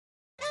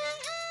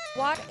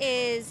What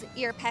is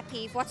your pet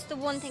peeve? What's the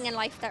one thing in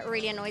life that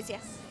really annoys you?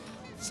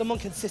 Someone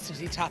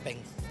consistently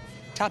tapping.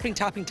 Tapping,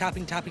 tapping,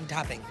 tapping, tapping,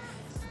 tapping.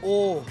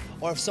 Oh,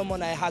 or if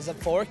someone has a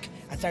fork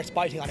and starts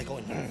biting on it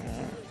going,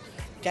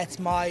 gets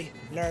my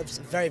nerves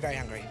very, very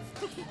angry.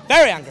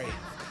 Very angry.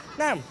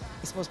 Now,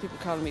 I suppose people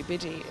calling me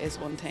Biddy is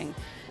one thing,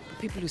 but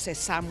people who say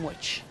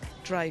sandwich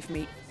drive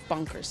me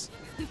bonkers.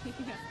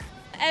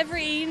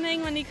 Every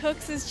evening when he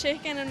cooks his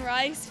chicken and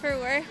rice for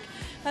work,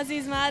 as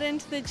he's mad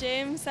into the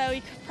gym, so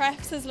he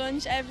preps his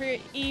lunch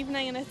every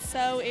evening and it's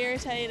so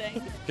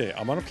irritating. Okay,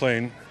 I'm on a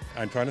plane,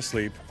 I'm trying to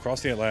sleep,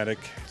 across the Atlantic,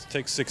 it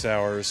takes 6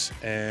 hours,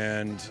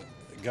 and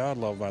God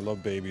love, I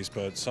love babies,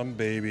 but some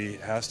baby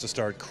has to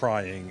start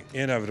crying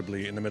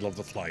inevitably in the middle of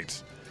the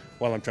flight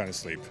while I'm trying to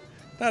sleep.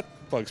 That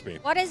bugs me.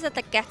 What is it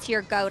that gets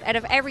your goat? Out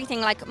of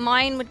everything, like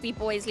mine would be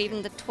boys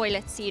leaving the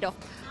toilet seat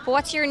up. But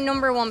what's your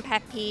number one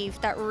pet peeve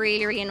that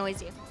really, really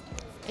annoys you?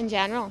 In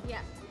general?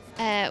 Yeah.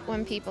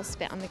 When people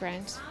spit on the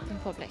ground in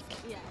public.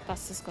 Yeah.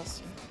 That's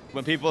disgusting.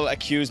 When people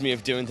accuse me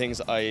of doing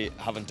things I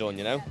haven't done,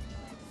 you know?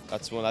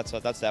 That's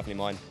definitely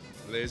mine.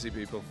 Lazy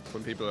people,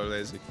 when people are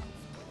lazy.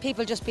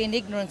 People just being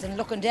ignorant and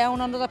looking down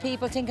on other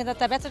people, thinking that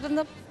they're better than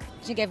them.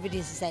 I think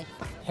everybody's the same.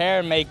 Hair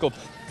and makeup.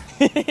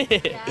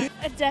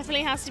 It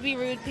definitely has to be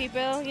rude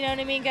people, you know what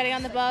I mean? Getting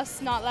on the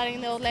bus, not letting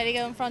the old lady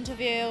go in front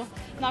of you,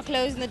 not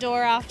closing the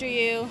door after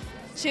you,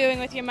 chewing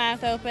with your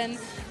mouth open,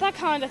 that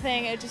kind of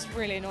thing, it just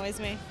really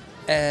annoys me.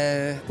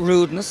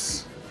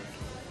 Rudeness,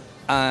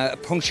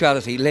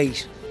 punctuality,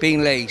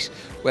 being late.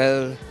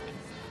 Well,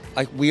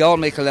 we all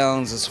make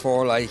allowances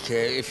for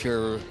if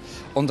you're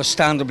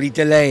understandably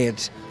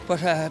delayed,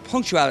 but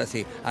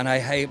punctuality, and I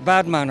hate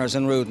bad manners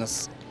and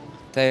rudeness.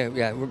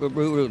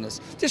 Rudeness,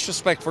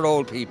 disrespect for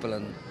old people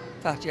and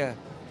that, yeah.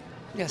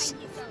 Yes,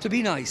 to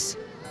be nice.